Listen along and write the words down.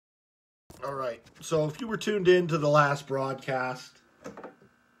All right. So if you were tuned in to the last broadcast,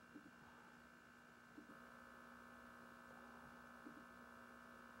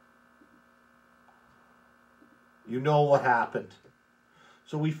 you know what happened.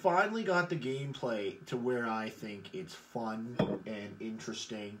 So we finally got the gameplay to where I think it's fun and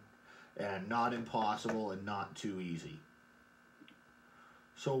interesting and not impossible and not too easy.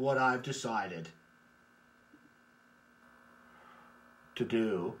 So what I've decided to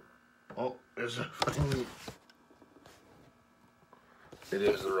do... Oh, there's a... It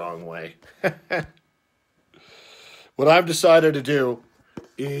is the wrong way. What I've decided to do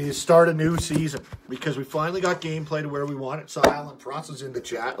is start a new season because we finally got gameplay to where we want it. So Alan Pross is in the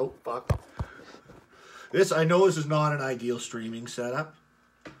chat. Oh, fuck. I know this is not an ideal streaming setup,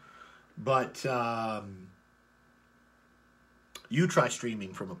 but you try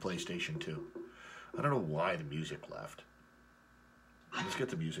streaming from a PlayStation 2. I don't know why the music left. Let's get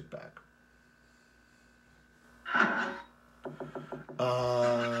the music back.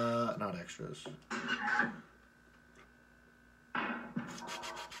 Not extras.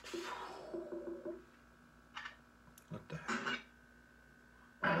 What the heck?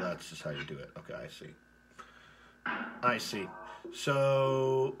 Oh, that's just how you do it. Okay, I see.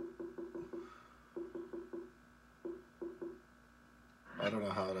 So, I don't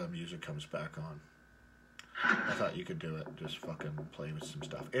know how the music comes back on. I thought you could do it. Just fucking play with some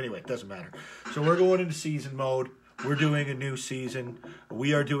stuff. Anyway, it doesn't matter. So we're going into season mode. We're doing a new season.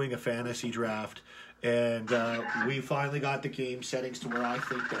 We are doing a fantasy draft. And we finally got the game settings to where I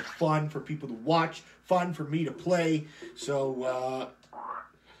think they're fun for people to watch, fun for me to play. So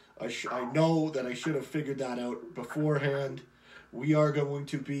I know that I should have figured that out beforehand. We are going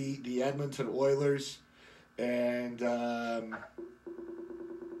to be the Edmonton Oilers. And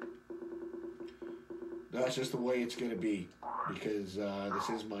that's just the way it's going to be. Because this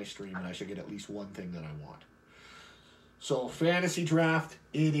is my stream and I should get at least one thing that I want. So, fantasy draft,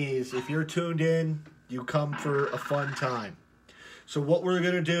 it is. If you're tuned in, you come for a fun time. So, what we're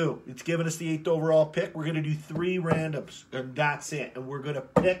going to do, it's giving us the 8th overall pick. We're going to do 3 randoms, and that's it. And we're going to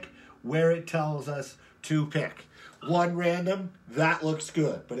pick where it tells us to pick. 1 random, that looks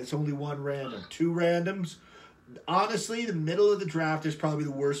good, but it's only 1 random. 2 randoms, honestly, the middle of the draft is probably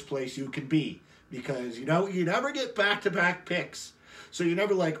the worst place you can be. Because, you never get back-to-back picks. So you're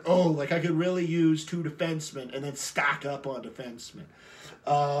never like, I could really use 2 defensemen and then stack up on defensemen.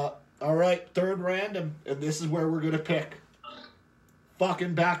 All right, 3rd random, and this is where we're going to pick.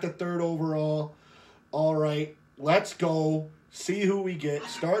 Fucking back to 3rd overall. All right, let's go. See who we get.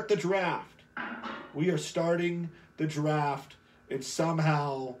 Start the draft. We are starting the draft, and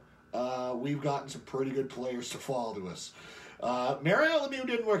somehow we've gotten some pretty good players to fall to us. Mario Lemieux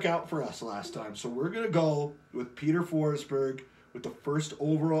didn't work out for us last time, so we're going to go with Peter Forsberg with the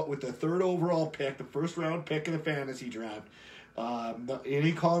 3rd overall pick, the 1st round pick in the fantasy draft.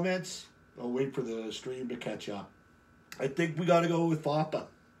 Any comments? I'll wait for the stream to catch up. I think we got to go with Foppa.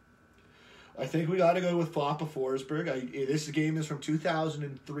 Forsberg. This game is from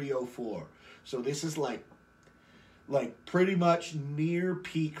 2003-04, so this is like pretty much near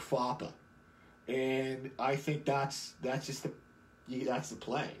peak Foppa, and I think that's just the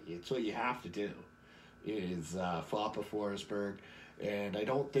play. It's what you have to do. Is Foppa Forsberg, and I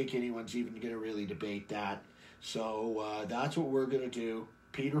don't think anyone's even going to really debate that. So that's what we're going to do.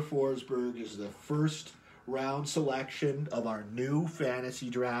 Peter Forsberg is the 1st round selection of our new fantasy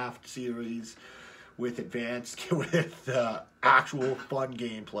draft series with actual fun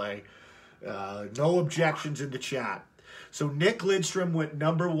gameplay. No objections in the chat. So Nick Lidstrom went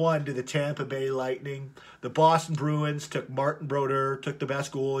number 1 to the Tampa Bay Lightning. The Boston Bruins took Martin Brodeur, took the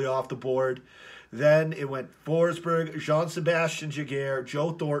best goalie off the board. Then it went Forsberg, Jean-Sebastien Giguère,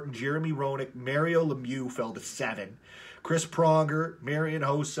 Joe Thornton, Jeremy Roenick, Mario Lemieux fell to 7. Chris Pronger, Marian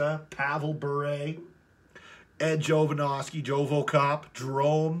Hossa, Pavel Bure, Ed Jovanovski, Jovo Kopp,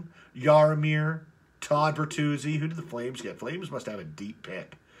 Jerome, Yaromir, Todd Bertuzzi. Who did the Flames get? Flames must have a deep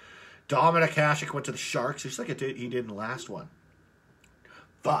pick. Dominik Hasek went to the Sharks, just like he did in the last one.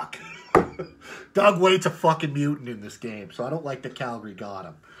 Fuck. Doug Waite's a fucking mutant in this game, so I don't like that Calgary got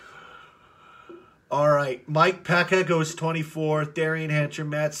him. All right, Mike Pekka goes 24th, Darian Hencher,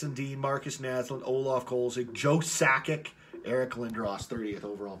 Matt Sundin, Marcus Naslund, Olaf Kolzig, Joe Sakic, Eric Lindros, 30th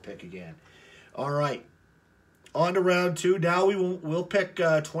overall pick again. All right, on to round 2. Now we'll pick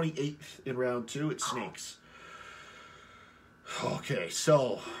 28th in round 2. It's Snakes. Okay,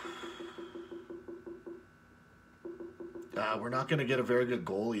 so we're not going to get a very good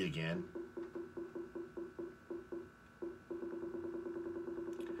goalie again.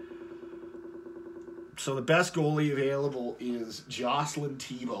 So the best goalie available is Jocelyn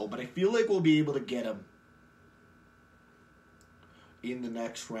Thibault, but I feel like we'll be able to get him in the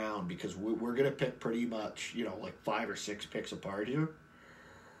next round because we're going to pick pretty much, like 5 or 6 picks apart here.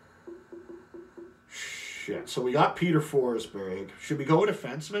 Shit. So we got Peter Forsberg. Should we go with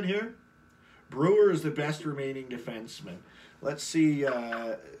defenseman here? Brewer is the best remaining defenseman. Let's see.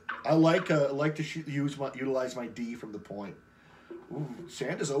 I like to utilize my D from the point. Ooh,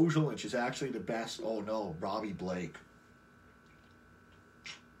 Sandis Ojelich is actually the best. Oh no, Robbie Blake.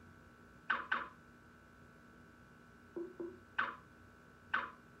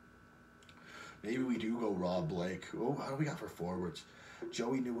 Maybe we do go Rob Blake. Oh, how do we got for forwards?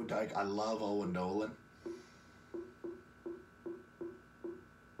 Joey Newendike. I love Owen Nolan.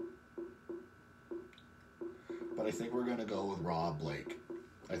 But I think we're gonna go with Rob Blake.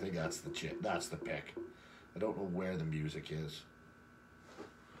 I think that's the pick. I don't know where the music is.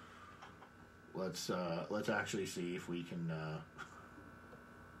 Let's actually see if we can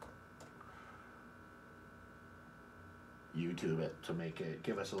YouTube it to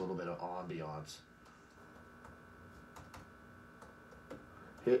give us a little bit of ambiance.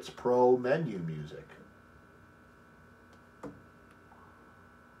 Hitz Pro menu music.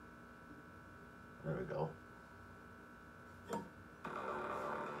 There we go.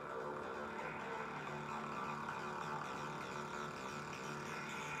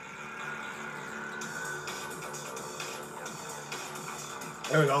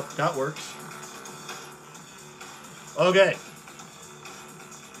 There we go. That works. Okay.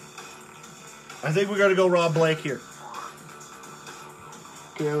 I think we got to go Rob Blake here.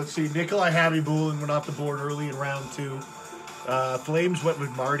 Okay, let's see. Nikolai Habibulin went off the board early in round 2. Flames went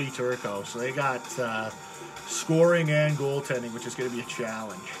with Marty Turco, so they got scoring and goaltending, which is going to be a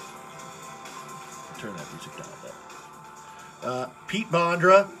challenge. Turn that music down a bit. Pete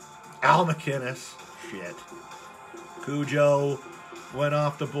Bondra, Al McInnes, shit. Cujo went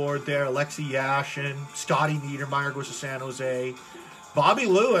off the board there. Alexei Yashin, Scotty Niedermayer goes to San Jose. Bobby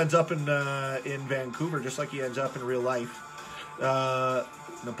Lou ends up in Vancouver, just like he ends up in real life.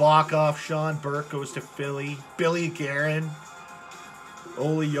 Nabokov, Sean Burke goes to Philly. Billy Guerin,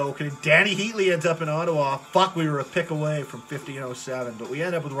 Ole Jokinen. Danny Heatley ends up in Ottawa. Fuck, we were a pick away from 50 and 07, but we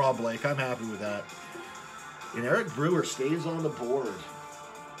end up with Rob Blake. I'm happy with that. And Eric Brewer stays on the board.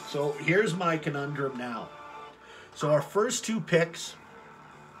 So here's my conundrum now. So our first 2 picks,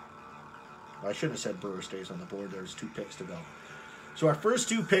 I shouldn't have said Brewer stays on the board. There's 2 picks to go. So our first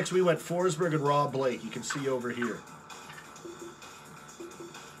 2 picks, we went Forsberg and Rob Blake. You can see over here.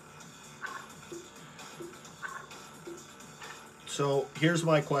 So here's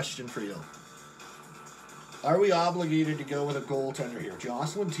my question for you. Are we obligated to go with a goaltender here?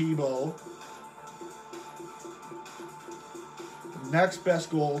 Jocelyn Thibault. Next best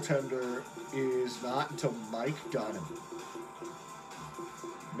goaltender is not until Mike Dunham.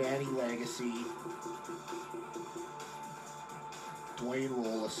 Manny Legacy. Dwayne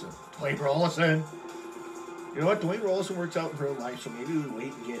Rollison. Dwayne Rollison. You know what? Dwayne Rollison works out in real life, so maybe we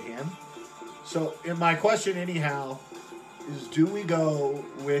wait and get him. So, in my question anyhow, is do we go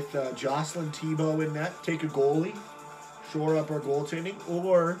with Jocelyn Thibault in net, take a goalie, shore up our goaltending,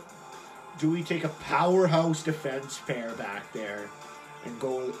 or do we take a powerhouse defense pair back there and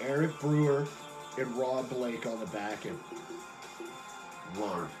go with Eric Brewer and Rob Blake on the back end?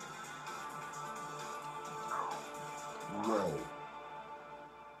 Whoa. Whoa.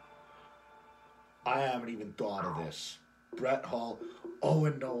 I haven't even thought of this. Brett Hull,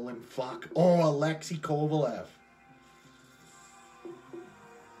 Owen Nolan, fuck. Oh, Alexei Kovalev.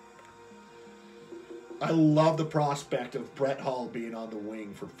 I love the prospect of Brett Hull being on the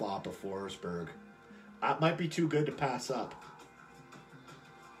wing for Foppa Forsberg. That might be too good to pass up.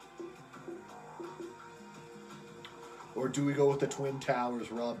 Or do we go with the Twin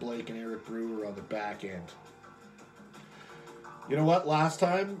Towers, Rob Blake and Eric Brewer on the back end? You know what? Last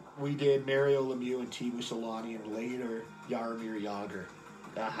time we did Mario Lemieux and Teemu Solani and later Jaromir Jagr.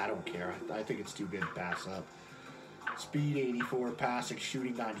 I don't care. I think it's too good to pass up. Speed 84, passing,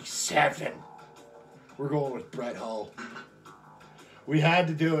 shooting 97. We're going with Brett Hull. We had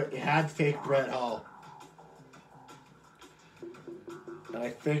to do it. You had to take Brett Hull. And I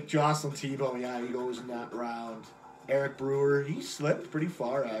think Jocelyn Thibault, yeah, he goes in that round. Eric Brewer, he slipped pretty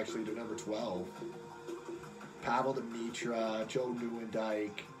far, actually, to number 12. Pavel Demitra, Joe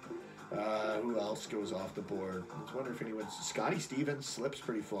Newendike. Who else goes off the board? I wonder if anyone's... Scotty Stevens slips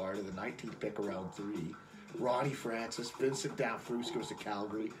pretty far to the 19th pick of round 3. Ronnie Francis. Vincent D'Anfrus goes to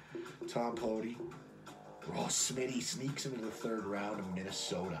Calgary. Tom Pody. Ross Smitty sneaks into the 3rd round of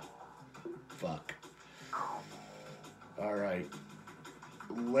Minnesota. Fuck. All right.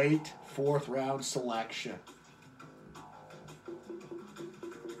 Late 4th round selection.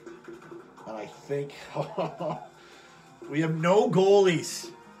 And I think we have no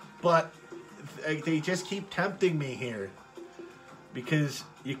goalies, but they just keep tempting me here. Because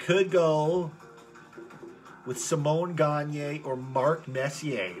you could go with Simone Gagne or Mark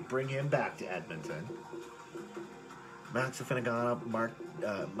Messier. Bring him back to Edmonton. Max Affinagana,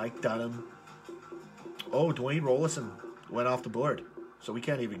 Mike Dunham. Oh, Dwayne Rollison went off the board. So we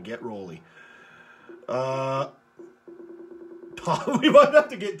can't even get Rolly. We might have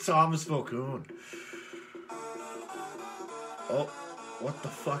to get Thomas Vokoun. Oh, what the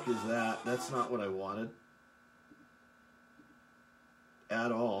fuck is that? That's not what I wanted.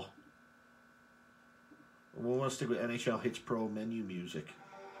 At all. We want to stick with NHL Hitz Pro menu music.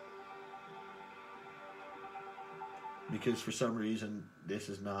 Because for some reason, this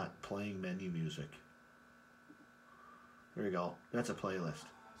is not playing menu music. There you go. That's a playlist.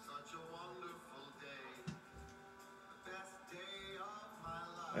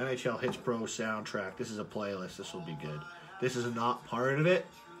 NHL Hitz Pro soundtrack. This is a playlist. This will be good. This is not part of it.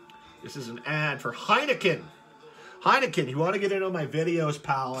 This is an ad for Heineken. Heineken, you want to get in on my videos,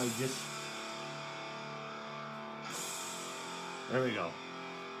 pal? There we go.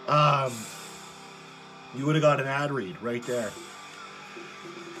 You would have got an ad read right there.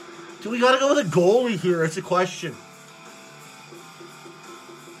 Do we got to go with a goalie here? It's a question.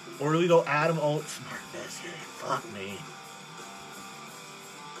 Or do we go Adam Oates? Mark Messier. Fuck me.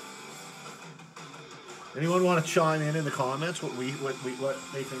 Anyone want to chime in the comments what they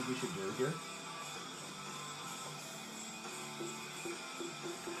think we should do here?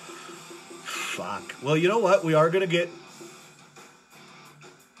 Fuck. Well, you know what? We are going to get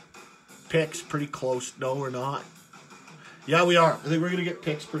picks pretty close. No, we're not. Yeah, we are. I think we're going to get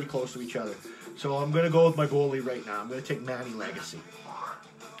picks pretty close to each other. So I'm going to go with my goalie right now. I'm going to take Manny Legacy.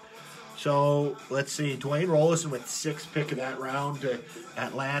 So let's see. Dwayne Rollison with 6th pick of that round to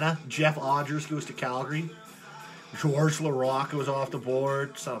Atlanta. Jeff Odgers goes to Calgary. George Larocque goes off the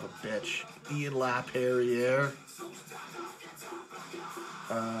board. Son of a bitch. Ian Laperriere.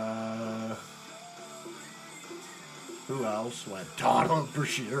 Who else went? Donald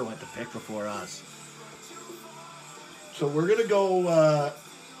Brashear went to pick before us. So we're going to go,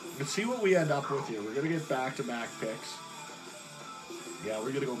 let's see what we end up with here. We're going to get back-to-back picks. Yeah, we're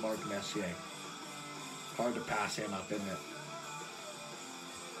going to go Mark Messier. Hard to pass him up, isn't it?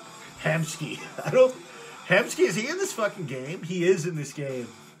 Hemsky. Hemsky, is he in this fucking game? He is in this game.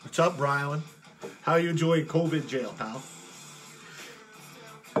 What's up, Rylan? How you enjoying COVID jail, pal?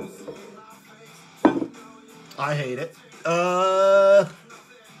 I hate it.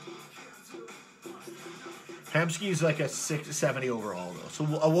 Hemsky's like a 70 overall, though. So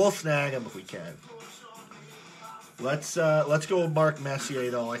we'll snag him if we can. Let's go with Mark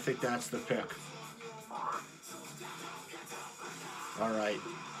Messier, though. I think that's the pick. All right.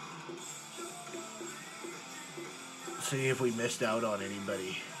 See if we missed out on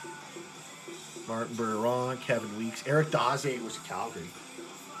anybody. Martin Bergeron, Kevin Weeks. Eric Daze was a Calgary.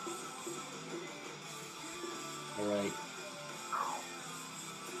 All right.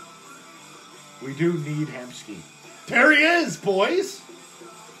 We do need Hemsky. There he is, boys!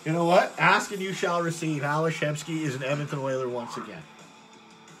 You know what? Ask and you shall receive. Alex Hemsky is an Edmonton Oiler once again.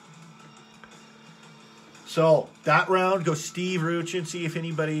 So, that round goes Steve Ruchin. See if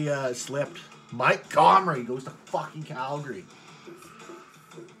anybody slipped. Mike Comrie goes to fucking Calgary.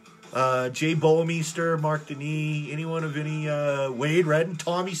 Jay Bowmeister, Mark Denis, anyone of any Wade Redden,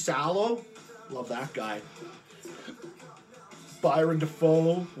 Tommy Salo. Love that guy. Byron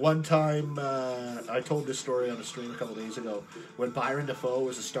Dafoe. One time, I told this story on a stream a couple days ago, when Byron Dafoe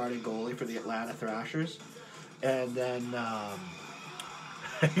was a starting goalie for the Atlanta Thrashers. And then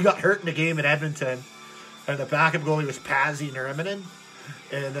he got hurt in a game in Edmonton. And the backup goalie was Pazzi Nurminen.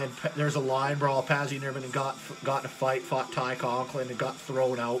 And then there's a line brawl. Pazzi Nurminen got in a fight, fought Ty Conklin, and got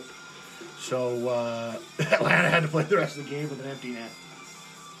thrown out. So Atlanta had to play the rest of the game with an empty net.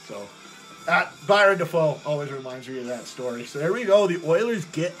 So Byron Dafoe always reminds me of that story. So there we go. The Oilers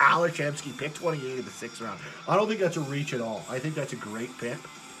get Alex Hemsky, pick 28 in the 6th round. I don't think that's a reach at all. I think that's a great pick.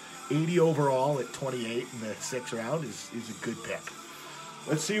 80 overall at 28 in the 6th round is a good pick.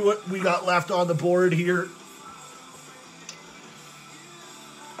 Let's see what we got left on the board here.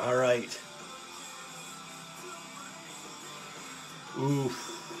 All right. Oof.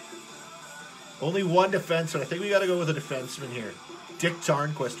 Only one defenseman. I think we got to go with a defenseman here. Dick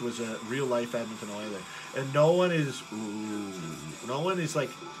Tarnquist was a real-life Edmonton Oiler. And no one is like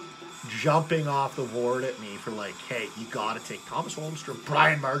jumping off the board at me for like, hey, you got to take Thomas Holmstrom,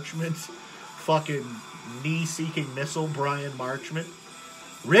 Brian Marchment, fucking knee-seeking missile Brian Marchment.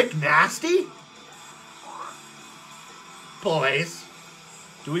 Rick Nasty? Boys.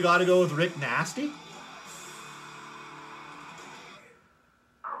 Do we got to go with Rick Nasty?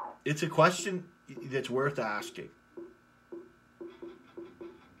 It's a question that's worth asking.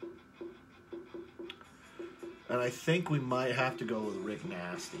 And I think we might have to go with Rick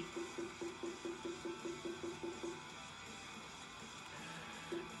Nasty.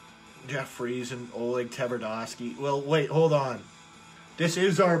 Jeff Friesen, Oleg Tverdovsky. Well, wait, hold on.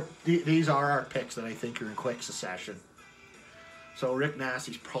 These are our picks that I think are in quick succession. So Rick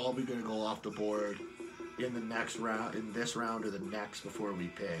Nasty's probably going to go off the board in the next round, in this round or the next before we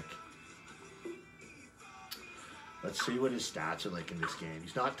pick. Let's see what his stats are like in this game.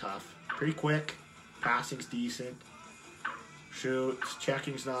 He's not tough. Pretty quick. Passing's decent. Shoots.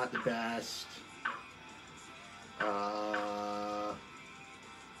 Checking's not the best.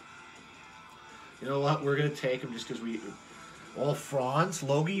 You know what? We're going to take him just because we... Well, Franz.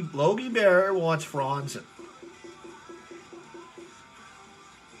 Logie Bear wants Franzen.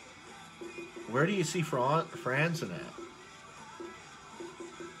 Where do you see Franzen at?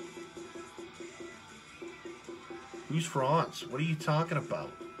 Who's Franz? What are you talking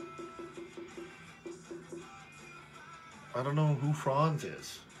about? I don't know who Franz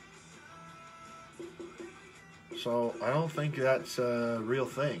is. So, I don't think that's a real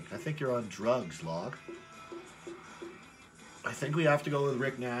thing. I think you're on drugs, Log. I think we have to go with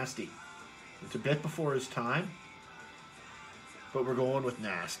Rick Nasty. It's a bit before his time, but we're going with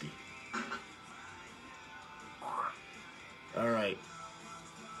Nasty. All right.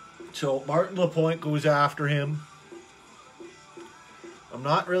 So, Martin Lapointe goes after him. I'm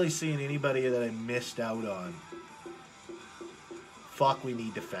not really seeing anybody that I missed out on. Fuck, we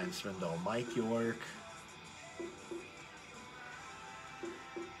need defensemen, though. Mike York.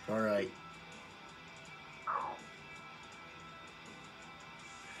 All right.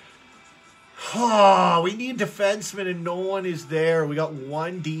 Oh, we need defensemen and no one is there. We got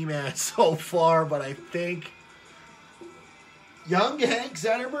one D-man so far, but I think young Hank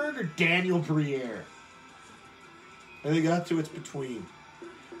Zetterberg or Daniel Briere. I think that's who it's between.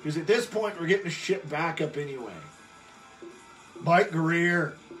 Because at this point, we're getting the shit back up anyway. Mike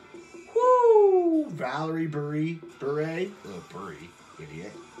Greer. Woo! Valerie Bure. Bure,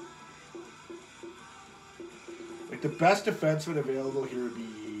 idiot. Like, the best defenseman available here would be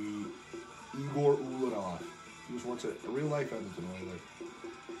Igor Ulanov. He was once a real-life Edmonton Oiler.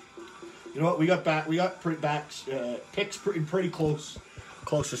 You know what? We got picks pretty close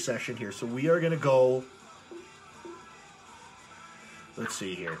to session here. So we are going to go... Let's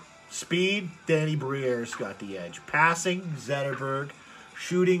see here. Speed, Danny Briere's got the edge. Passing, Zetterberg.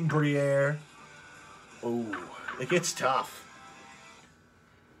 Shooting, Briere. Oh, it gets tough.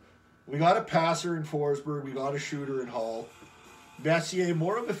 We got a passer in Forsberg. We got a shooter in Hall. Messier,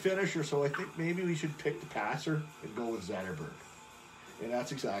 more of a finisher, so I think maybe we should pick the passer and go with Zetterberg. And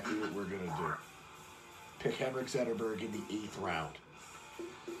that's exactly what we're going to do. Pick Henrik Zetterberg in the 8th round.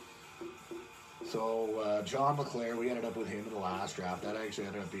 So, John LeClaire, we ended up with him in the last draft. That actually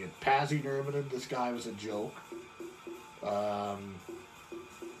ended up being Pazzy Nurminen. This guy was a joke.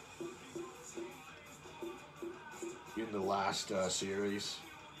 In the last series.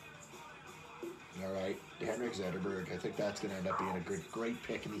 All right, Henrik Zetterberg. I think that's going to end up being a great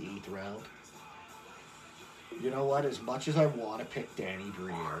pick in the 8th round. You know what? As much as I want to pick Danny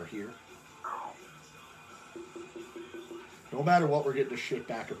Briere here, no matter what, we're getting a shit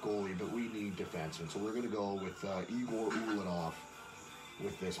backup goalie, but we need defensemen. So we're going to go with Igor Ulanov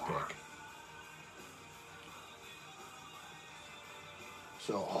with this pick.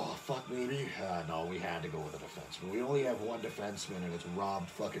 So, oh, fuck, maybe? No, we had to go with a defenseman. We only have one defenseman, and it's Rob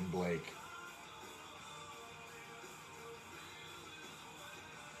fucking Blake.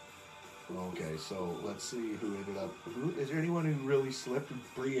 Okay, so let's see who ended up. Is there anyone who really slipped?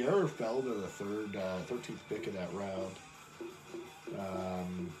 Briere fell to the 13th pick of that round.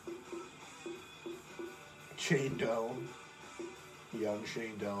 Shane Doan. Young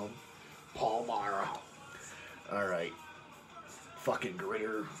Shane Doan. Paul Mara. All right. Fucking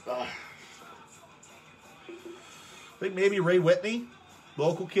Greer. I think maybe Ray Whitney.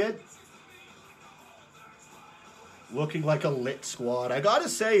 Local kid. Looking like a lit squad. I gotta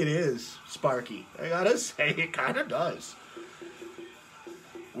say it is, Sparky. I gotta say it kind of does.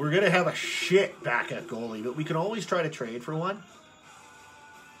 We're gonna have a shit backup goalie, but we can always try to trade for one.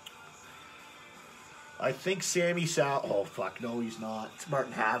 I think Sammy Sal... Oh, fuck. No, he's not. It's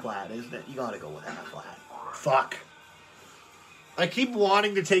Martin Havlat, isn't it? You gotta go with Havlat. Fuck. I keep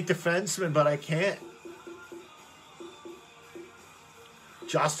wanting to take defenseman, but I can't.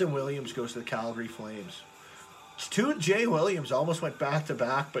 Justin Williams goes to the Calgary Flames. Two Jay Williams almost went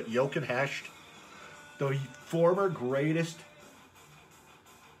back-to-back, but Jochen Hecht, the former greatest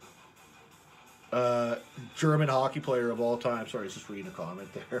German hockey player of all time. Sorry, I was just reading a comment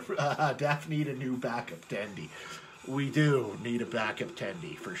there. Def need a new backup tendy. We do need a backup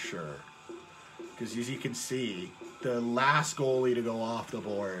tendy for sure. Because as you can see, the last goalie to go off the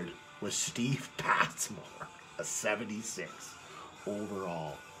board was Steve Passmore, a 76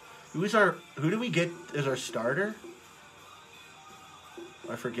 overall. Who do we get as our starter?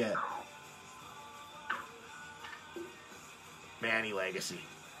 I forget. Manny Legacy.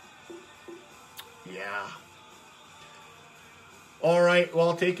 Yeah. All right,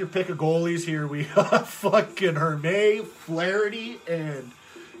 well, take your pick of goalies here. We have fucking Hermé, Flaherty, and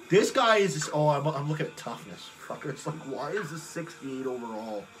this guy is... Oh, I'm looking at toughness. Fucker, it's like, why is this 68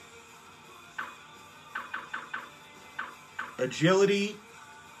 overall? Agility.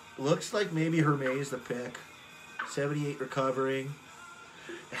 Looks like maybe Hermé is the pick. 78 recovering.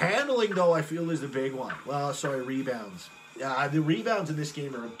 Handling, though, I feel is the big one. Well, sorry, rebounds. The rebounds in this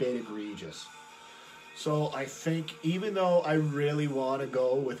game are a bit egregious. So I think, even though I really want to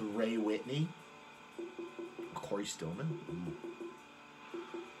go with Ray Whitney, Corey Stillman,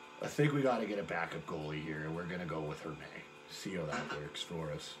 I think we got to get a backup goalie here, and we're going to go with Hermé. See how that works for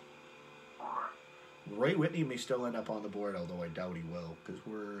us. Ray Whitney may still end up on the board, although I doubt he will, because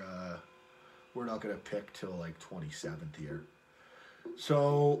we're not going to pick till like 27th here.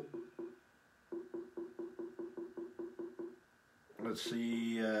 So let's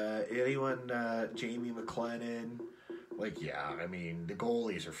see, anyone, Jamie McLennan, like, yeah, I mean, the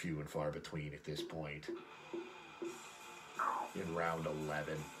goalies are few and far between at this point. In round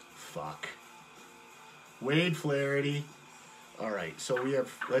 11, fuck. Wade Flaherty. All right, so we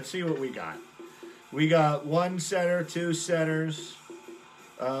have, let's see what we got. We got one center, two centers,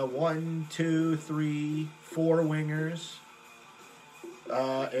 1, 2, 3, 4 wingers,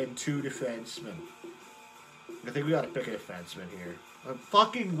 and 2 defensemen. I think we got to pick a defenseman here.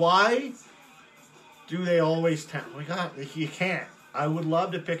 Fucking why do they always you can't. I would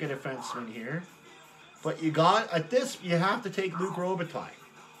love to pick a defenseman here, but you have to take Luc Robitaille.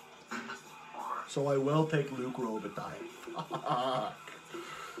 So I will take Luc Robitaille. Fuck.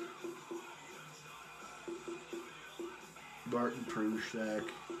 Martin Prusek.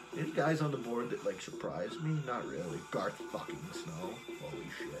 Any guys on the board that, like, surprised me? Not really. Garth fucking Snow. Holy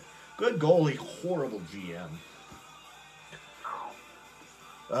shit. Good goalie, horrible GM.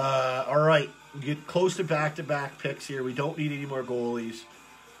 Alright. Get close to back-to-back picks here. We don't need any more goalies.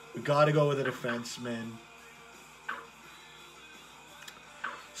 We got to go with a defenseman.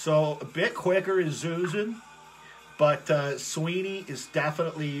 So, a bit quicker is Zuzin. But Sweeney is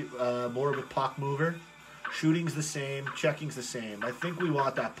definitely more of a puck mover. Shooting's the same. Checking's the same. I think we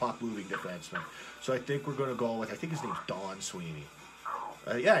want that puck-moving defenseman. So I think we're going to go with, I think his name's Don Sweeney.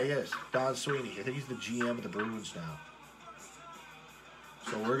 Yeah, he is. Don Sweeney. I think he's the GM of the Bruins now.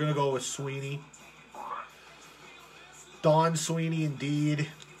 So we're going to go with Sweeney. Don Sweeney, indeed.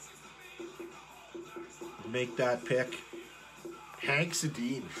 Make that pick. Hank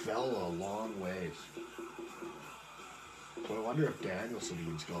Sedin fell a long ways. So I wonder if Daniel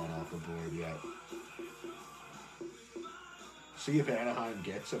Sedin's gone off the board yet. See if Anaheim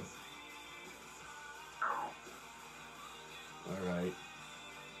gets him. Alright.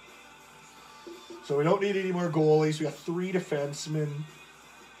 So we don't need any more goalies. We got 3 defensemen.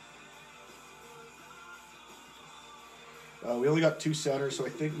 We only got 2 centers, so I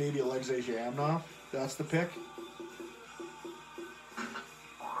think maybe Alexei Zhamnov. That's the pick.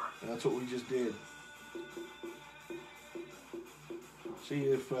 And that's what we just did. See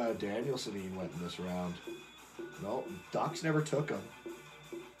if Daniel Sedin went in this round. No, Ducks never took him.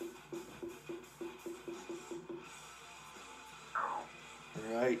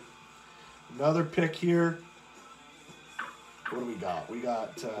 All right. Another pick here. What do we got? We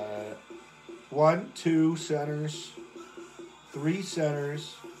got 1, 2 centers, 3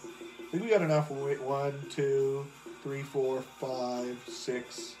 centers. I think we got enough. 1, 2, 3, 4, 5,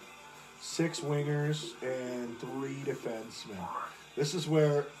 6. 6 wingers and 3 defensemen. This is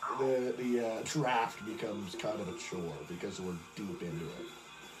where the draft becomes kind of a chore because we're deep into it.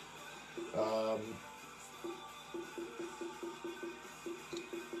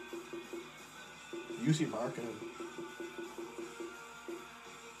 UC Marketing.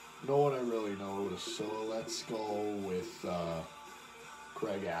 No one I really noticed, so let's go with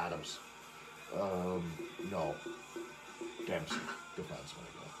Craig Adams. No. Dempsey, defenseman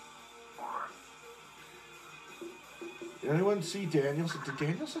again. Did anyone see Daniel? Did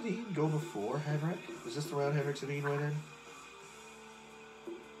Daniel Sedin go before Henrik? Was this the round Henrik Sedin went in?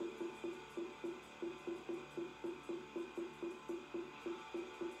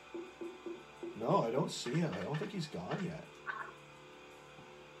 don't see him. I don't think he's gone yet.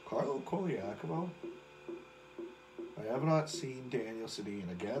 Carlo Koliakovo. I have not seen Daniel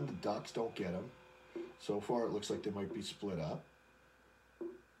Sedin. Again, the Ducks don't get him. So far, it looks like they might be split up.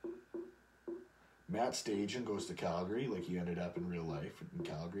 Matt Stajan goes to Calgary, like he ended up in real life in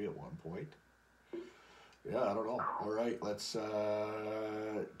Calgary at one point. Yeah, I don't know. All right, let's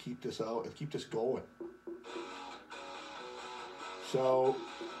keep this out. Let's keep this going. So,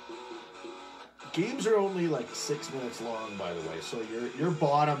 games are only like 6 minutes long, by the way. So your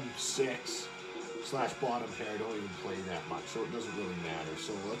bottom 6 / bottom pair don't even play that much, so it doesn't really matter.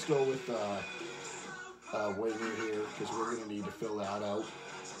 So let's go with winger here because we're going to need to fill that out.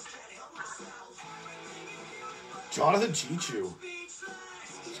 Jonathan Chichu.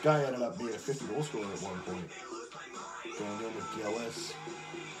 This guy ended up being a 50-goal scorer at one point. Daniel McGillis.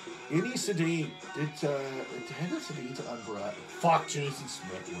 Any Sedin. Did Daniel Sedin to unbrought? Fuck, Jason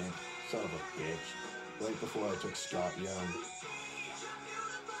Smith went. Son of a bitch. Right before I took Scott Young.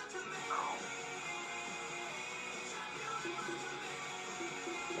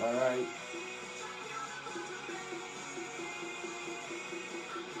 All right.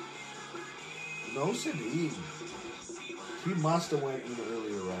 No Sedin. He must have went in the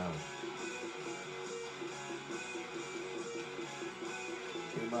earlier round.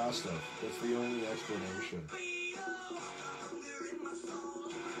 He must have. That's the only explanation.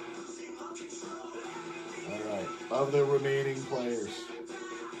 All right. Of the remaining players,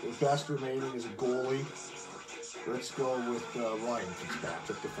 the best remaining is a goalie. Let's go with Ryan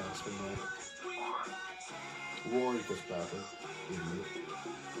Fitzpatrick, defenseman there. Rory Fitzpatrick. Idiot.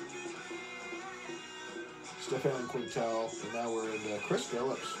 Stefan Quintel, and now we're in Chris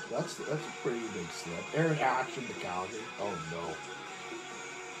Phillips. That's a pretty big slip. Aaron Action to Calgary. Oh no.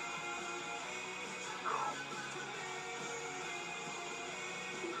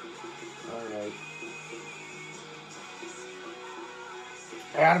 All right.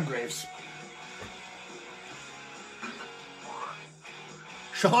 Adam Graves.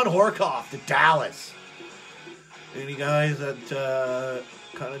 Sean Horkoff to Dallas. Any guys that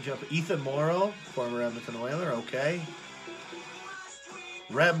kind of jump? Ethan Morrow, former Edmonton Oiler, okay.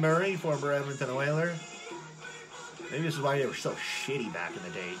 Reb Murray, former Edmonton Oiler. Maybe this is why they were so shitty back in the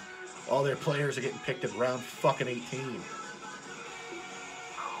day. All their players are getting picked at round fucking 18.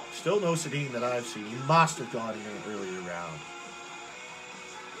 Still no Sedin that I've seen. He must have gone in an earlier round.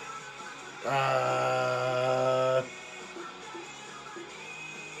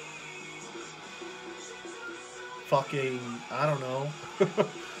 Fucking, I don't know.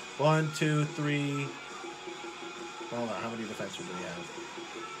 1, 2, 3. Hold on, how many defensemen do we have?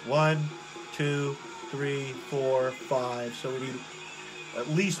 1, 2, 3, 4, 5. So we need at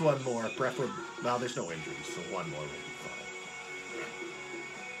least one more. Preferably, well, there's no injuries, so one more would be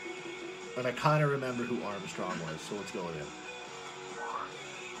fine. And I kind of remember who Armstrong was, so let's go with him.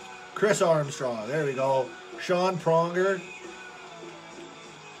 Chris Armstrong, there we go. Sean Pronger.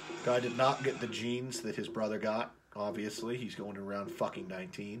 Guy did not get the genes that his brother got. Obviously, he's going to round fucking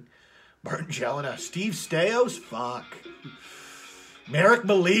 19. Martin Jelena. Steve Stais? Fuck. Merrick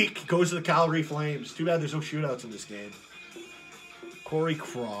Malik goes to the Calgary Flames. Too bad there's no shootouts in this game. Corey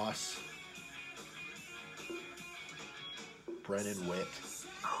Cross. Brennan Witt.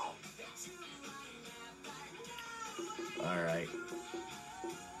 Alright.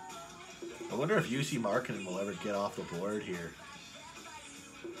 I wonder if UC Marketing will ever get off the board here.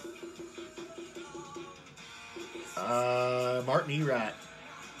 Martin Erat.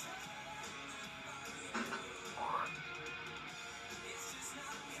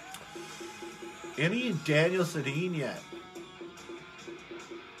 Any Daniel Sedin yet?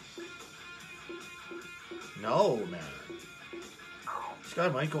 No, man. This guy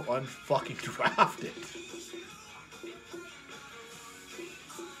might go unfucking drafted.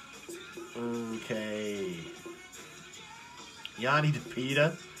 Okay. Yanni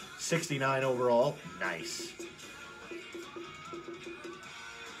DePita, 69 overall. Nice.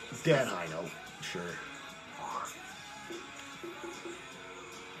 Dan Hino, sure.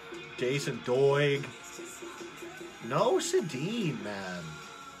 Jason Doig. No Sedin, man.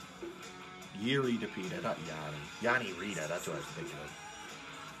 Yuri DePita, not Yanni. Yanni Rita, that's what I was thinking of.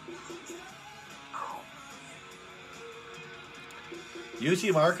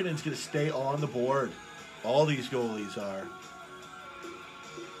 UC Markkanen's going to stay on the board. All these goalies are.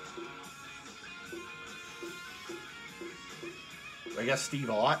 I guess Steve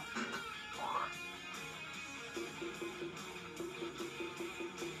Ott.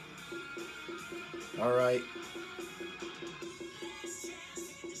 All right.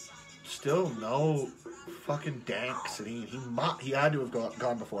 Still no fucking dank, Sedin. He had to have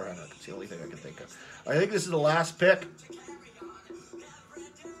gone before Henrik. It's the only thing I can think of. I think this is the last pick.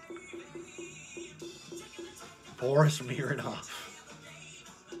 Boris Mironov.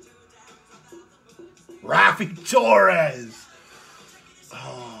 Rafi Torres.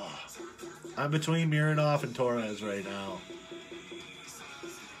 Oh, I'm between Mironov and Torres right now.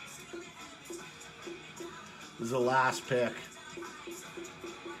 This is the last pick.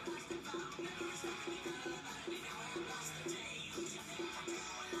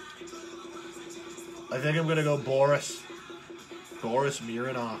 I think I'm going to go Boris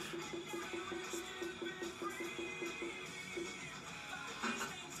Mironov.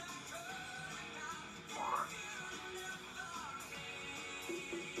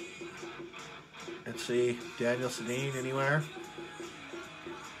 Let's see, Daniel Sedin anywhere?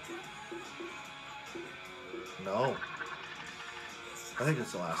 No. I think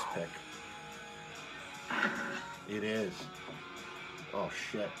it's the last pick. It is. Oh,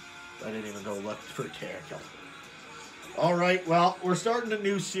 shit. I didn't even go look for Daniel. All right, well, we're starting a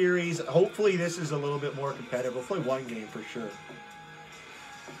new series. Hopefully this is a little bit more competitive. We'll play one game for sure.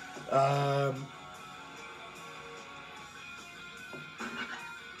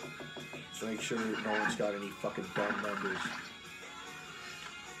 Make sure no one's got any fucking dumb numbers.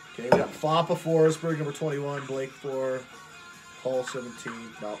 Okay, we got Foppa Forsberg, number 21, Blake 4, Paul 17,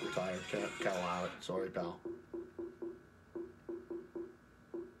 not retired, can't allow it. Sorry, pal.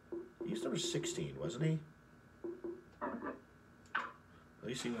 He's number 16, wasn't he? At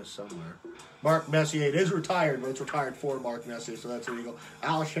least he was somewhere. Mark Messier, it is retired, but it's retired for Mark Messier, so that's where you go.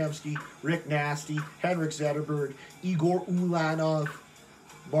 Al Shemsky, Rick Nasty, Henrik Zetterberg, Igor Ulanov,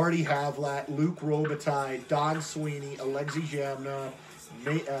 Marty Havlat, Luke Robitaille, Don Sweeney, Alexei Jamna,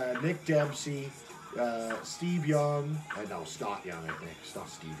 Nick Dempsey, Steve Young. No, Scott Young, I think. It's not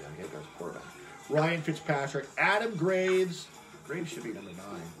Steve Young. I think that's quarterback. Ryan Fitzpatrick, Adam Graves. Graves should be number 9.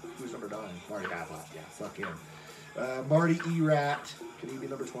 Who's number 9? Marty Havlat. Yeah, fuck him. Marty Erat. Can he be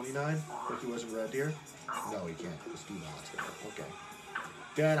number 29? If he wasn't Red Deer? No, he can't. Steve Ott's there. Okay.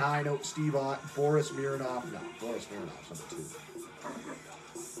 Dan Heino, Steve Ott, Boris Mironov. No, Boris Mironov's number 2.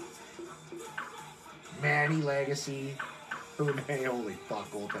 Manny Legacy. Holy fuck,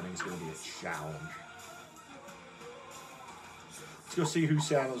 goaltending's going to be a challenge. Let's go see who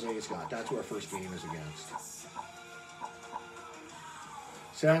San Jose's got. That's who our first game is against.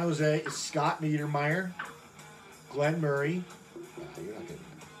 San Jose is Scott Niedermeyer, Glenn Murray. You're not getting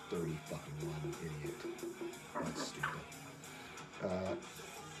 30 fucking 1, idiot. That's stupid.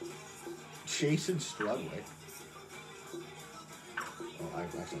 Jason Strudwick. Oh,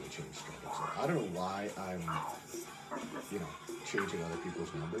 I've accidentally changed Strudwick. So I don't know why I'm, changing other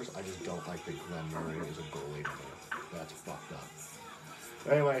people's numbers. I just don't like that Glenn Murray is a goalie number. That's fucked up.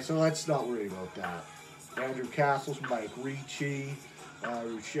 Anyway, so let's not worry about that. Andrew Castles, Mike Ricci,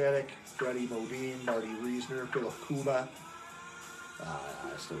 Ruchetic, Freddie Modine, Marty Reisner, Philip Kuba.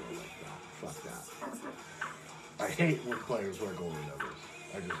 I still don't like that. Fuck that. I hate when players wear goalie numbers.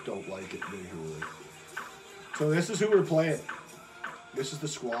 I just don't like it visually. So this is who we're playing. This is the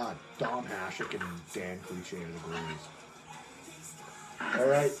squad. Dom Hasek and Dan Cloutier are the goalies. All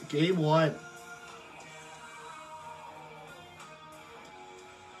right, game 1.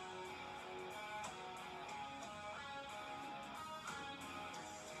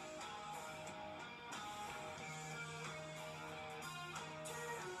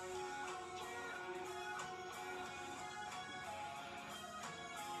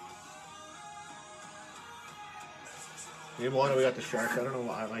 Game 1, we got the Sharks. I don't know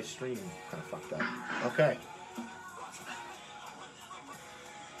why my stream kind of fucked up. Okay.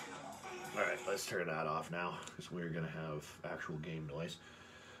 All right, let's turn that off now because we're going to have actual game noise.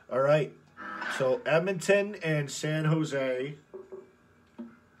 All right, so Edmonton and San Jose. You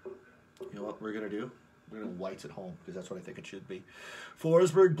know what we're going to do? We're going to whites at home because that's what I think it should be.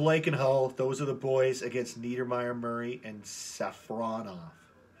 Forsberg, Blake, and Hull. Those are the boys against Niedermeyer, Murray, and Safronov.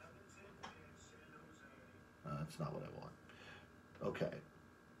 That's not what I want. Okay.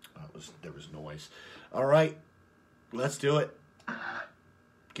 There was noise. All right. Let's do it.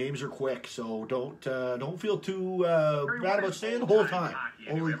 Games are quick, so don't feel too bad about staying the whole time.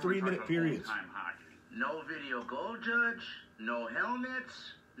 Only 3-minute periods. No video goal judge, no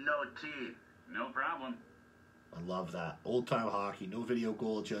helmets, no teeth. No problem. I love that. Old-time hockey, no video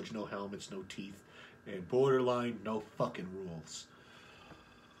goal judge, no helmets, no teeth, and borderline, no fucking rules.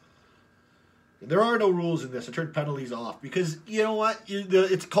 There are no rules in this. I turned penalties off because, you know what?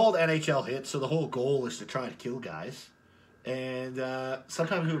 It's called NHL Hitz, so the whole goal is to try to kill guys. And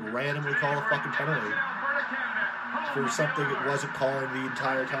sometimes we would randomly call a fucking penalty for something it wasn't calling the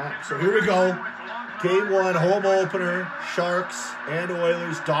entire time. So here we go. Game 1, home opener, Sharks and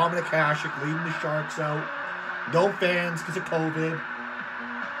Oilers. Dominic Hasek leading the Sharks out. No fans because of COVID.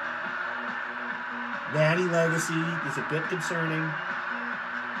 Manny Legacy is a bit concerning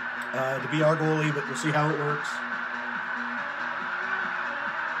to be our goalie, but we'll see how it works.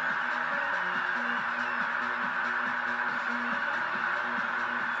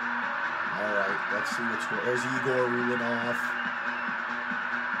 All right, let's see what's going on. There's Igor Rulinov.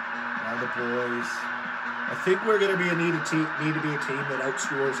 Now the boys. I think we're going to be need to be a team that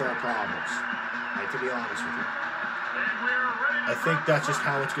outscores our problems. To be honest with you. I think that's just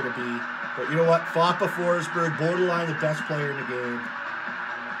how it's going to be. But you know what? Foppa Forsberg, borderline the best player in the game.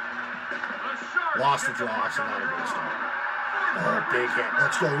 Lost the draw, so not a good start. Oh, big hit.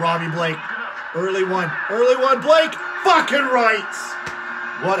 Let's go, Robbie Blake. Early one. Early one, Blake. Fucking right.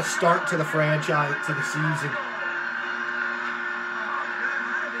 What a start to the franchise, to the season.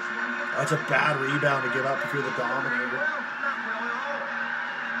 That's a bad rebound to give up if you're the Dominator.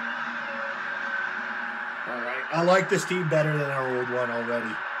 I like this team better than our old one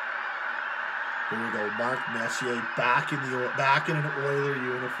already. Here we go. Mark Messier back in an Oiler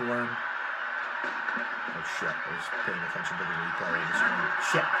uniform. Oh shit! I was paying attention to the replay on the screen.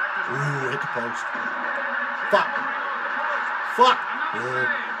 Shit! Ooh, hit the post. Fuck! Fuck! Oh,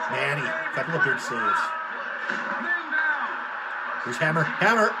 Manny, couple of big saves. Here's Hammer.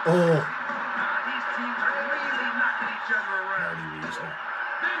 Hammer! Oh! Marty Reisner.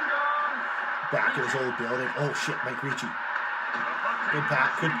 Back in his old building. Oh shit, Mike Ricci. Good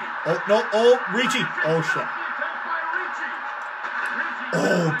pack. Good. Oh no. Oh, Ricci. Oh shit.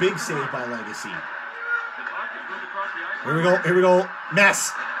 Oh, big save by Legacy. Here we go. Here we go.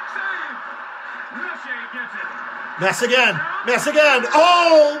 Mess. Mess again. Mess again.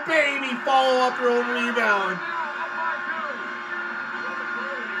 Oh, baby. Follow up your own rebound.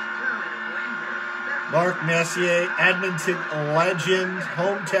 Mark Messier, Edmonton legend,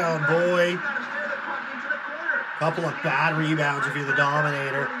 hometown boy. Couple of bad rebounds if you're the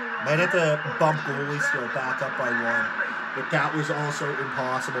Dominator. Might have to bump goalie skill back up by 1. But that was also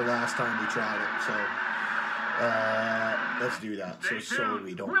impossible last time we tried it. So let's do that. So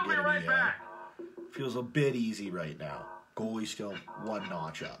we don't get any. Feels a bit easy right now. Goalie skill 1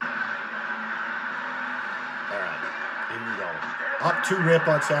 notch up. All right, here we go. Up 2 rip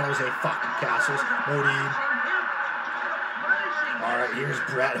on San Jose. Fuck Castles. Modine. All right, here's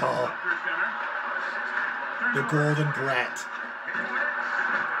Brett Hall. The Golden Brett.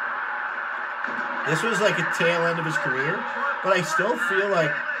 This was like a tail end of his career, but I still feel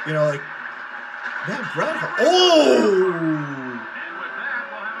like, you know, like, man, Brett Hall. Oh!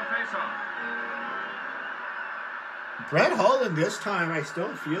 Brett Holland this time, I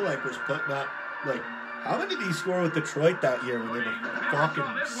still feel like was putting up, like, how many did he score with Detroit that year when they were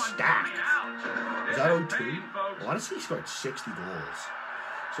fucking stacked? Was that 02? I want to say he scored 60 goals.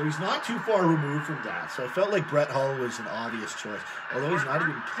 So he's not too far removed from that. So I felt like Brett Hull was an obvious choice. Although he's not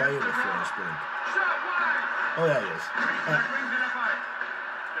even playing with Forsberg. Oh, yeah, he is.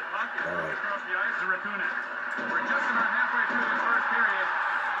 All right.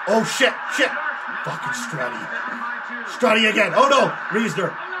 Oh, shit. Shit. Fucking Strutty. Strutty again. Oh, no.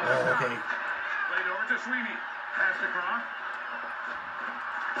 Reisner. Oh, okay.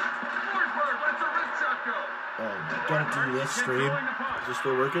 Oh, don't do this stream. Is this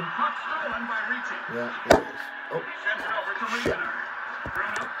still working? Yeah, it is. Oh, shit.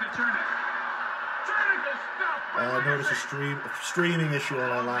 I noticed a streaming issue on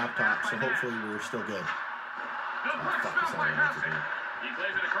my laptop, so hopefully we're still good. Oh, fuck, that's all I need to do. He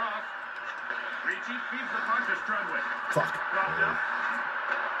plays it across. Ricci feeds the puck to Strudwick. Fuck. Dropped up.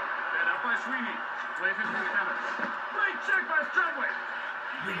 Fed up by Sweeney. Plays it to the center. Great check by Strudwick.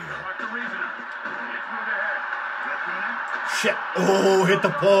 He feeds the puck to Reasoner. It's moved ahead. Shit. Oh, hit the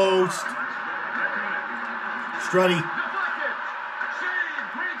post. Strutty.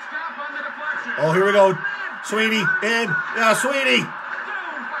 Oh, here we go. Sweeney in. Yeah, Sweeney.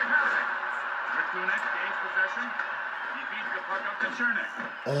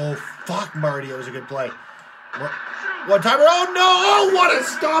 Oh, fuck, Marty. That was a good play. One timer. Oh, no. Oh, what a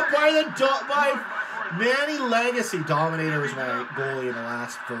stop by Manny Legacy. Dominator was my goalie in the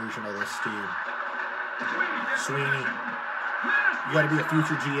last version of this team. Sweeney. You got to be a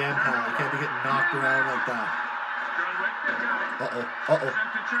future GM, pal. You can't be getting knocked around like that. Uh-oh. Uh-oh.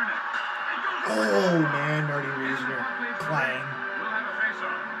 Oh, man. Marty Reisner playing.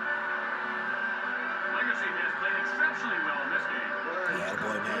 Yeah,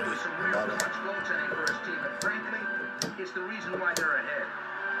 boy, man. I love it. It's the reason why they're ahead.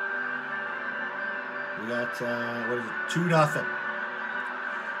 We got, what is it, 2-0.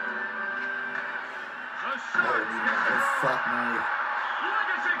 Murray.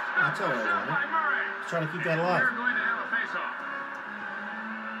 That's all right, man. He's trying to keep that alive. They're going to have a face-off.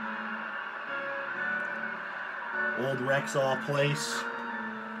 Old Rexall Place.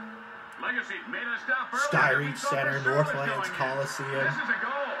 Legacy made a stop earlier. Styrene Center, Northlands Coliseum. This is a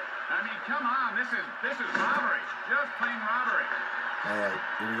goal. I mean, come on. This is robbery. Just plain robbery. All right,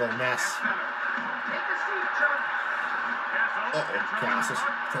 here we go, Mess. Take a seat, Chuck. Uh-oh, Cassis.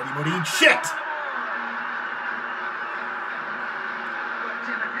 Freddie Modine. Shit!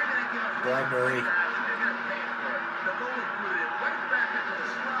 Glenn Murray. You're going to pay for it. The goalie put it right back into the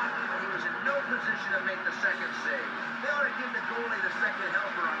slot, and he was in no position to make the second save. They ought to give the goalie the second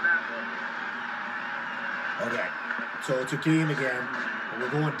helper on that one. Okay, so it's a team again, and we're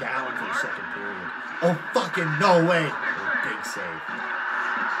going down for the second period. Oh, fucking no way! Oh, big save.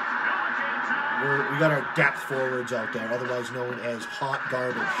 We got our depth forwards out there, otherwise known as hot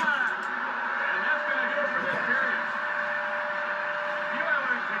garbage. And that's going to do it for that period. You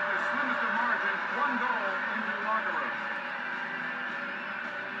Oilers take the slimmest of margins, 1 goal into the locker room.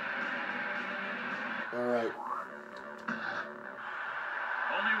 All right.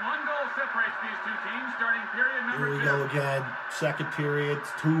 Only 1 goal separates these two teams, starting period number 2. Here we go again. Second period,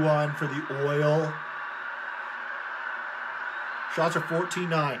 2-1 for the Oil. Shots are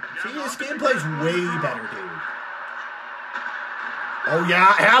 14-9. See, this game plays way better, dude. Oh,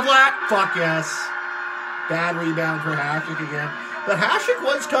 yeah, Havlat. Fuck yes. Bad rebound for Hasek again. But Hasek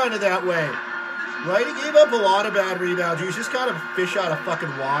was kind of that way. Right? He gave up a lot of bad rebounds. He was just kind of a fish out of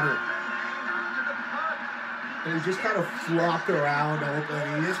fucking water. And he just kind of flopped around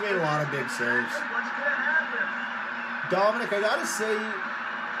open. He just made a lot of big saves. Dominic, I gotta say,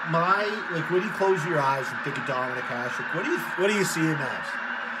 when you close your eyes and think of Dominic Hasek, what do you see him as?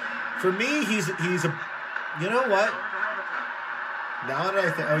 For me, he's a, you know what? Now that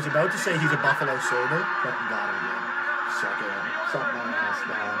I was about to say he's a Buffalo Sabre, fucking got him again. Something else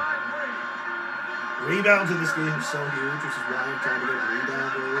down. Rebounds in this game are so huge, which is why I'm trying to get rebound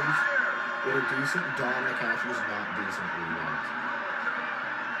goalies that are decent. Dominic Hasek is not decent rebounds.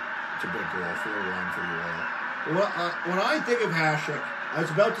 It's a big goal, 4-1 for the Oil. When I think of Hasek, I was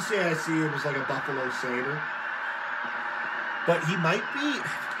about to say I see him as like a Buffalo Sabre, but he might be.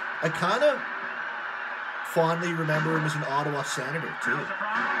 I kind of fondly remember him as an Ottawa Senator too,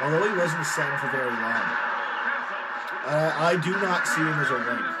 although he wasn't a Sen for very long. I do not see him as a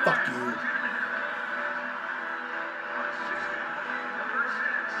wing. Fuck you.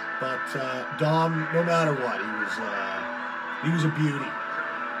 But Dom, no matter what, he was a beauty.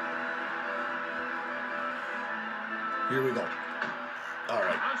 Here we go. All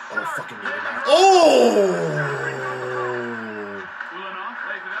right. Oh, fucking need it now. Oh!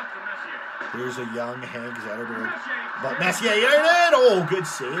 Here's a young Hank Zetterberg. But Messier, you're in! Oh, good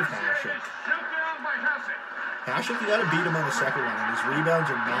save, Hasek. Hasek, you got to beat him on the second one, and his rebounds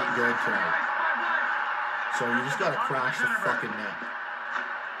are not good tonight. So you just got to crash the fucking net.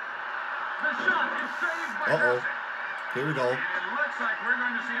 Uh-oh. Here we go. It looks like we're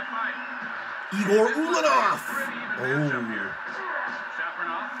going to see a fight. Igor Ulanov! Oh.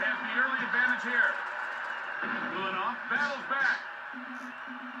 Safronov has the early advantage here. Ulanov battles back.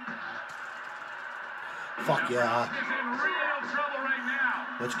 Fuck yeah. Is in real trouble right now.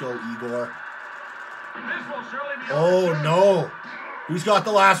 Let's go, Igor. This will surely be Oh, over. no. Who's got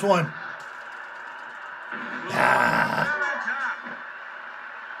the last one? Ah.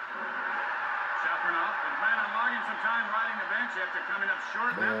 Safronov is planning on logging some time riding the bench after coming up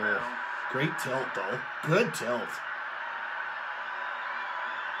short in that Oh, battle. great tilt, though. Good tilt.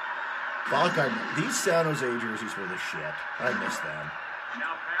 Fuck, these San Jose jerseys were the shit. I miss them.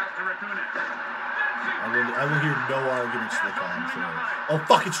 Now pass to Rakunin. I will hear no arguments to the contrary. Oh,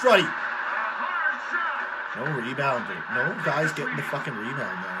 fuck, it's right. Hard shot. No rebound. No guys getting the fucking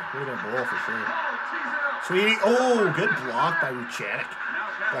rebound there. Would have been a goal for sure. Oh, tease it up. Sweetie. Oh, good block by Ruchanek. Now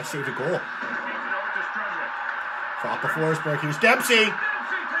Guy saved a goal. keeps it over to Strudwick. Flop of Forsberg. Here's Dempsey. Dempsey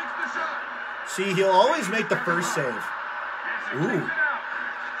takes the shot. See, he'll always make the first save. Nancy Ooh. takes it out.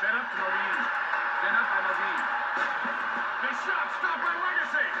 Set up to Modine. Set up by Modine. Big shot stopped by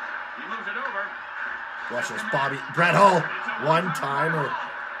Legacy. He moves it over. Watch this, Bobby. Brett Hull. One-timer.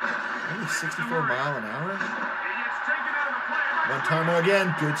 Only 64 mile an hour. He gets taken out of the play. One-timer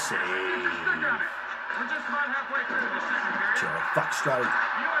again. Good save. Stick on it. We're just about halfway through the second period. Jared, fuck Strutty. The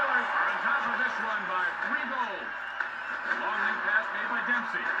Oilers are on top of this one by 3 goals. Long link pass made by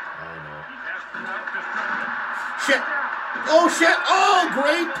Dempsey. I know. He passed it out to Strudwick. Shit. Oh, shit. Oh,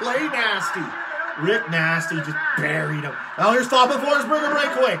 great play, Nasty. Rick Nasty just buried him. Now here's Flop of Forsberg and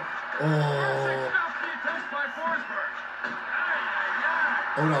breakaway. Oh. Stops the attempt by Forsberg. Ay, ay,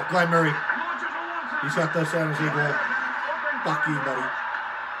 ay. Oh, no. Glenn Murray. Launches a one-time. He's got the San Jose goal. Over Fuck you, buddy.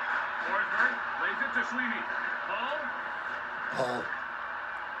 Forsberg lays it to Sweeney. Hall. Oh.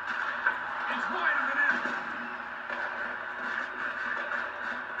 It's wide of the net.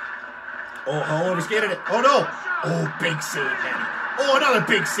 Oh, Hall overskated it. Oh, no. Oh, big save, Manny. Oh, another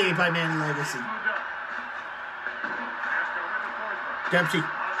big save by Manny Legacy. Moved up. Passed over to Forsberg. Dempsey.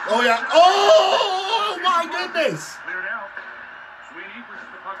 Oh, yeah. Oh, my goodness. Cleared out. Sweeney pushes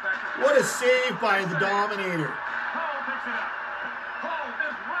the puck back to What a save by the Dominator. Hall picks it up. Hall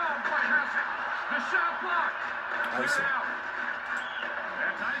is robbed by Hassett. The shot blocked. Cleared Icing. out.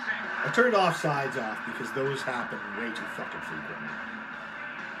 That's icing. I turned offsides off because those happen way too fucking frequently.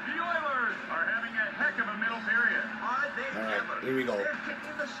 The Oilers are having a heck of a middle period. All right, here we go. They're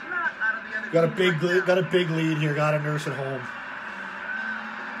kicking the snot out of the other Got a team big right lead. now. Got a big lead here. Got to nurse it home.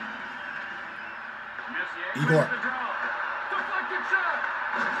 Messier Igor. wins the draw. Deflected shot.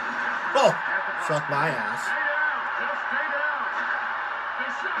 Oh, suck my ass. Stay down. Just stay down. The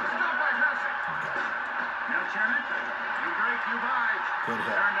shot stopped by Hassett. Now Chernik. You break, you buy. Good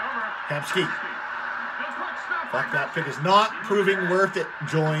hit. Turned over. Hemsky. The puck stopped by Fuck, that Hassett. pick is not proving worth it,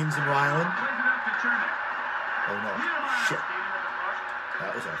 Joins and Ryland. Plays it up to Chernik. Oh, no. Niedermeyer Shit. skating with the puck.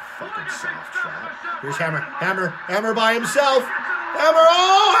 That was a fucking soft shot. Here's Hammer. Hammer by himself. Hammer.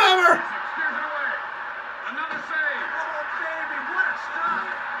 Oh, Hammer. Steers it away. Another save. Oh, baby, what a stop.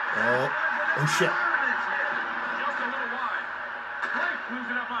 Oh shit. Just a little wide. Blake moves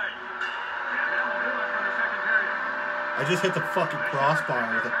it up ice. And that will do it for the second period. I just hit the fucking crossbar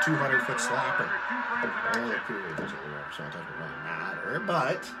with a 200-foot slapper. After 2 frames of Oh, the action. period was over, so it doesn't really matter.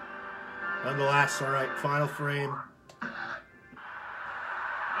 But nonetheless, all right. Final frame. The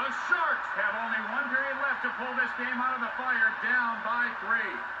Sharks have only 1 period left to pull this game out of the fire, down by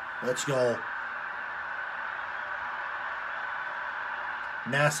 3. Let's go.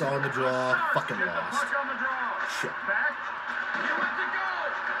 Ness on the draw. Sharks Fucking get the lost. puck on the draw. Shit. Back. He went to go.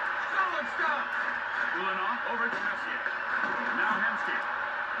 Solid stop. Ulanov over to Messier. Now Hemsky.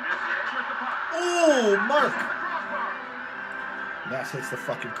 Messier with the puck. Oh, Mark. The crossbar. Ness hits the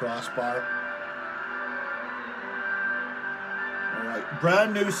fucking crossbar. All right.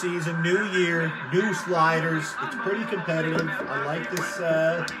 Brand new season, new year, new sliders. It's pretty competitive. I like this.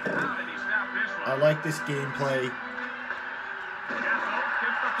 I like this gameplay.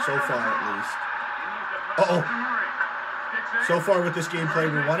 So far, at least. Uh-oh. So far with this gameplay,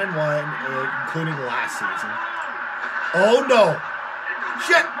 we're 1-1, including last season. Oh no!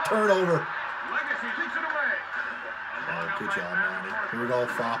 Shit! Turnover. Oh, good job, Manny. Here we go,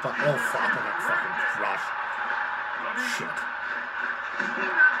 Foppa. Oh, Foppa got fucking crushed. Shit.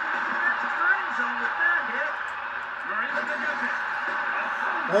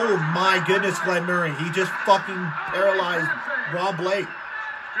 Oh my goodness, Glenn Murray. He just fucking paralyzed Rob Blake.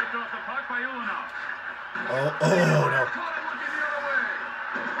 Oh no.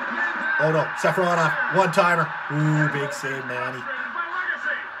 Oh no, Sefronov, one-timer. Ooh, big save, Manny.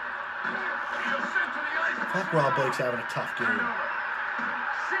 Fuck, Rob Blake's having a tough game. Sit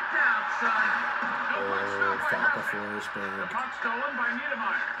down, son. Oh, Foppa Forsberg. Puck stolen by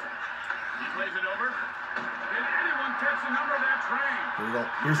Niedermeyer. He plays it over. Did anyone catch the number of that train? Here we go.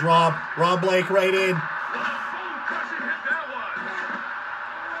 Here's Rob. Rob Blake right in. What a bone-crushing hit that was.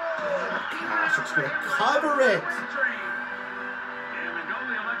 Oh, gosh, it's going to cover it. And the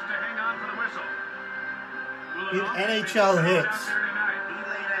goalie elects to hang on for the whistle. In NHL Hitz. He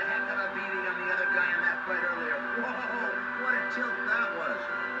laid a heck of a beating on the other guy in that fight earlier. Whoa, what a tilt that was.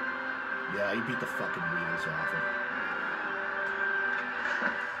 Yeah, he beat the fucking wheels off him.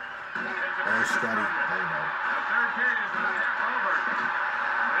 Oh, Scotty. Oh, no. The third period is not half over.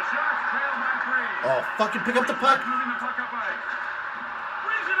 The Sharks trail by 3. Oh, fucking pick up the puck. Moving the puck up ice.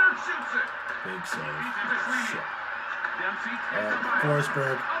 Prisoner shoots it. Big save. Feeds it to Sweeney. Shit. Dempsey All takes right, the ice.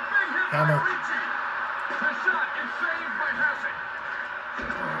 Forsberg. A big hit Hammer. by Ricci. The shot is saved by Hassett.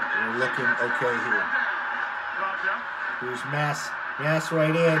 We're looking okay here. Drops up. Here's Mass. Mass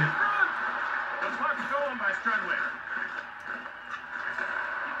right in. The puck stolen by Strudwick.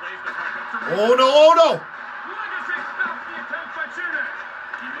 He plays the puck up to Ricci. Oh, no, oh, no. Legacy stops the attempt by Chernik.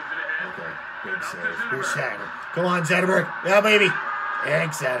 He moves it ahead. Okay, big save. Here's Satter. Come on, Zetterberg. Yeah, baby. Egg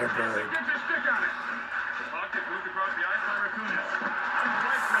Zetterberg. Gets his stick on it. The puck is moved across the ice by Rakunas. Nice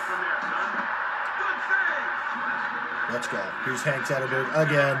right grip from there, son. Good save. Let's go. Here's Hank Zetterberg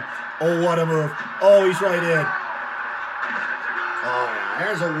again. Oh, what a move. Oh, he's right in. Oh, yeah.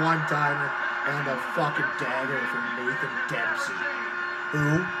 There's a one-timer and a fucking dagger from Nathan Dempsey.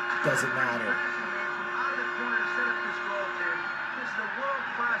 Who? Doesn't matter. Out of the corner to set up this goal, Tim. This is a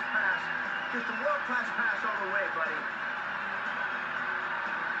world-class pass. Just a world-class pass all the way, buddy.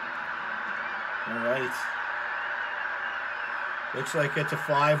 All right. Looks like it's a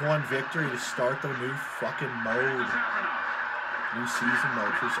 5-1 victory to start the new fucking mode. New season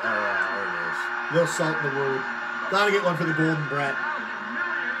mode. Oh, there it is. Little salt in the wound. Gotta get one for the Golden Brett.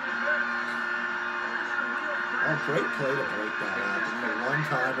 Oh, great play to break that up. And a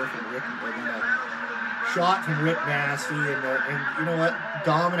one-timer from Rick, and then a shot from Rick Nasty, and you know what?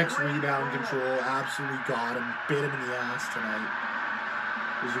 Dominic's rebound control absolutely got him, bit him in the ass tonight.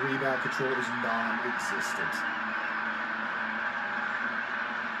 His rebound control is non-existent.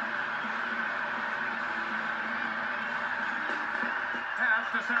 Pass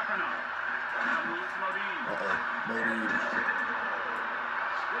to Safronov. Now moves Modine. Modine.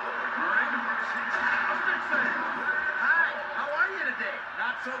 Hi, how are you today?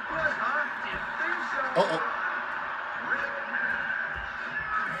 Not so good, huh? Didn't think so.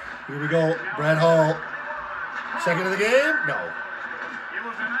 Here we go. Brett Hall. Second of the game? No. It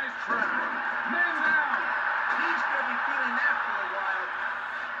was a nice try. Man down. He's going to be feeling that for a while.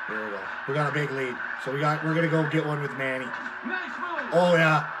 There we go. We got a big lead. So we're gonna go get one with Manny. Nice move. Oh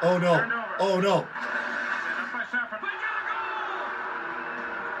yeah. Oh no. Oh no. Set up by Safronov. They got a goal.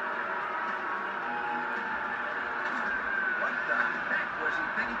 What the heck was he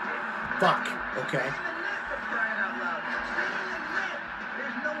thinking? Fuck. Okay. In the net for crying out loud. Stay in the net.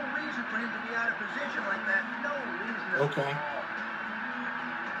 There's no reason for him to be out of position like that. No reason at Okay. all.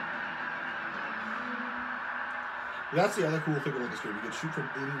 That's the other cool thing about this game. You can shoot from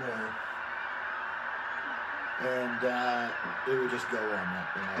anywhere, and it would just go on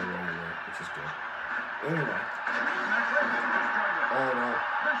that no matter where you were, which is good. Anyway. Oh no.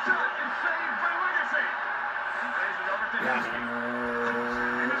 The shot is saved by Legacy. He plays it over to Yeah. His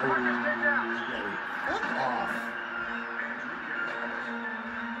Fuck off.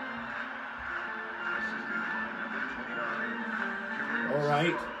 All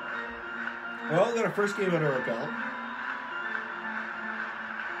right. Well, we got our first game under our belt.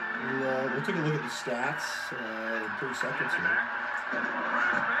 We'll take a look at the stats in 3 seconds here.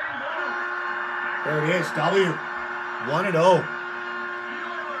 There it is. W. 1-0.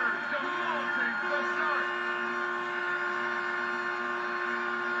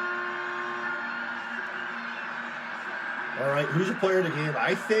 All right, who's the player of the game?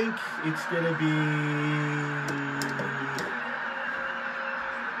 I think it's going to be...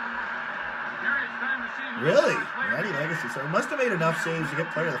 Really? Randy Legacy. So he must have made enough saves to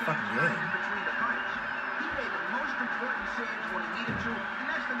get player of the fucking game. Between the pipes. He made the most important saves when he needed to, and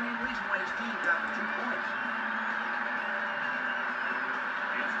that's the main reason why his team got the 2 points.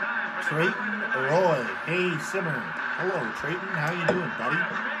 Trayton Roy. Hey, Simmer. Hello, Trayton. How you doing, buddy?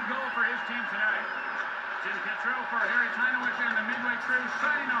 Big goal for his team tonight. Jim Petro for Harry Tynowicz and the Midway crew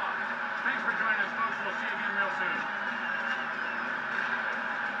signing off. Thanks for joining us, folks. We'll see you again real soon.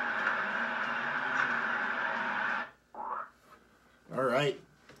 All right.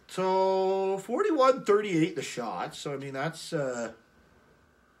 So 41-38 the shot. So I mean that's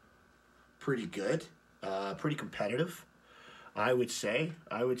pretty good. Pretty competitive. I would say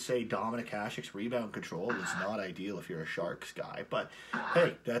Dominic Hasek's rebound control is not ideal if you're a Sharks guy, but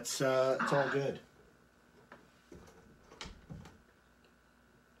hey, that's it's all good.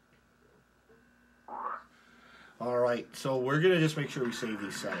 All right, so we're gonna just make sure we save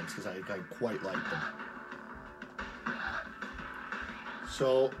these settings because I quite like them.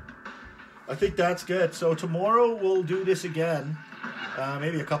 So I think that's good. So tomorrow we'll do this again.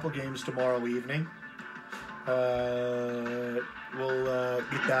 Maybe a couple games tomorrow evening. We'll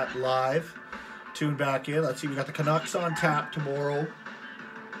get that live. Tune back in. Let's see. We got the Canucks on tap tomorrow.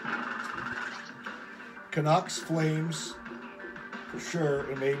 Canucks, Flames, for sure,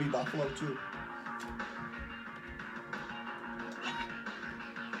 and maybe Buffalo too.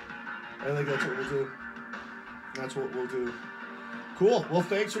 I think that's what we'll do. That's what we'll do. Cool. Well,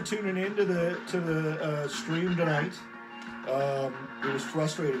 thanks for tuning in to the stream tonight. It was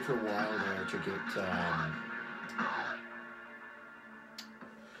frustrating for a while there to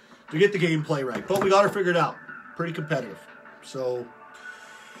get the gameplay right, but we got it figured out. Pretty competitive. So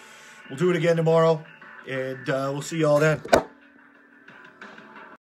we'll do it again tomorrow, and we'll see you all then.